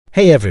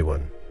Hey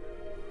everyone!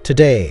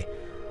 Today,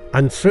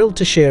 I'm thrilled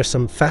to share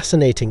some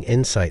fascinating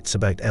insights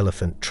about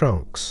elephant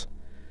trunks.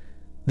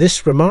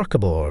 This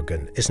remarkable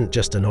organ isn't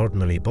just an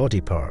ordinary body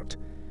part.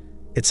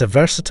 It's a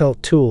versatile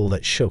tool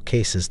that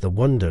showcases the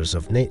wonders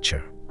of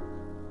nature.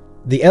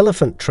 The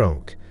elephant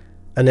trunk,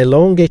 an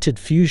elongated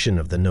fusion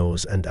of the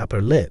nose and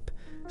upper lip,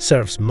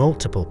 serves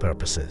multiple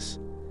purposes.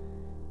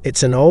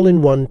 It's an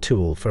all-in-one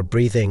tool for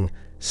breathing,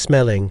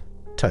 smelling,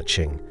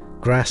 touching,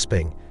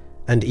 grasping,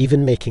 and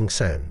even making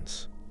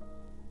sounds.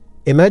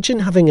 Imagine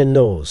having a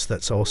nose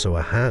that's also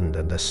a hand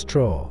and a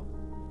straw.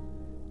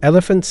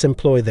 Elephants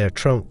employ their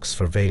trunks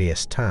for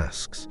various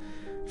tasks,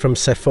 from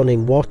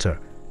siphoning water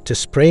to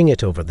spraying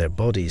it over their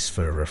bodies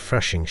for a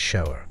refreshing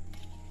shower.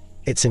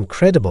 It's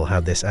incredible how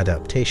this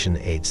adaptation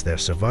aids their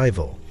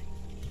survival.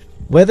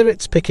 Whether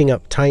it's picking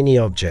up tiny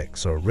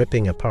objects or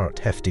ripping apart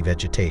hefty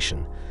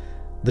vegetation,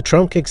 the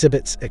trunk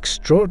exhibits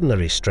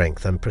extraordinary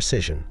strength and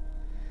precision.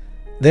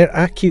 Their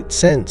acute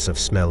sense of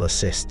smell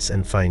assists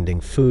in finding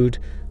food,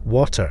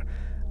 water,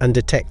 and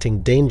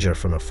detecting danger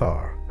from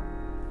afar.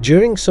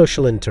 During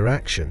social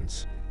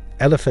interactions,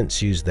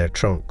 elephants use their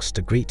trunks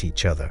to greet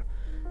each other,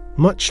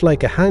 much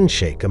like a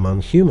handshake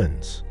among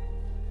humans.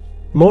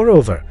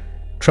 Moreover,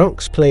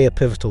 trunks play a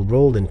pivotal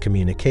role in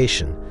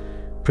communication,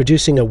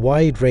 producing a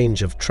wide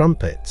range of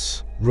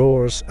trumpets,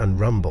 roars, and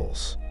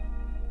rumbles.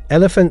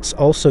 Elephants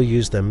also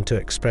use them to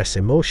express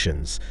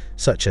emotions,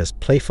 such as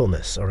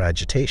playfulness or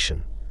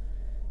agitation.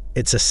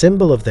 It's a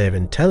symbol of their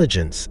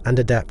intelligence and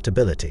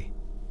adaptability.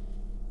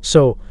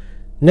 So,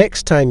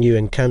 next time you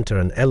encounter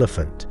an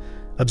elephant,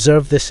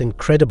 observe this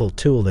incredible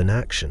tool in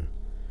action.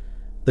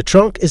 The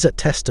trunk is a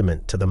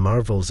testament to the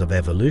marvels of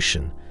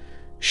evolution,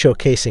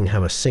 showcasing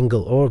how a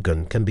single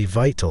organ can be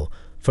vital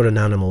for an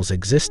animal's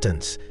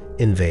existence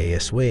in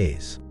various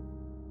ways.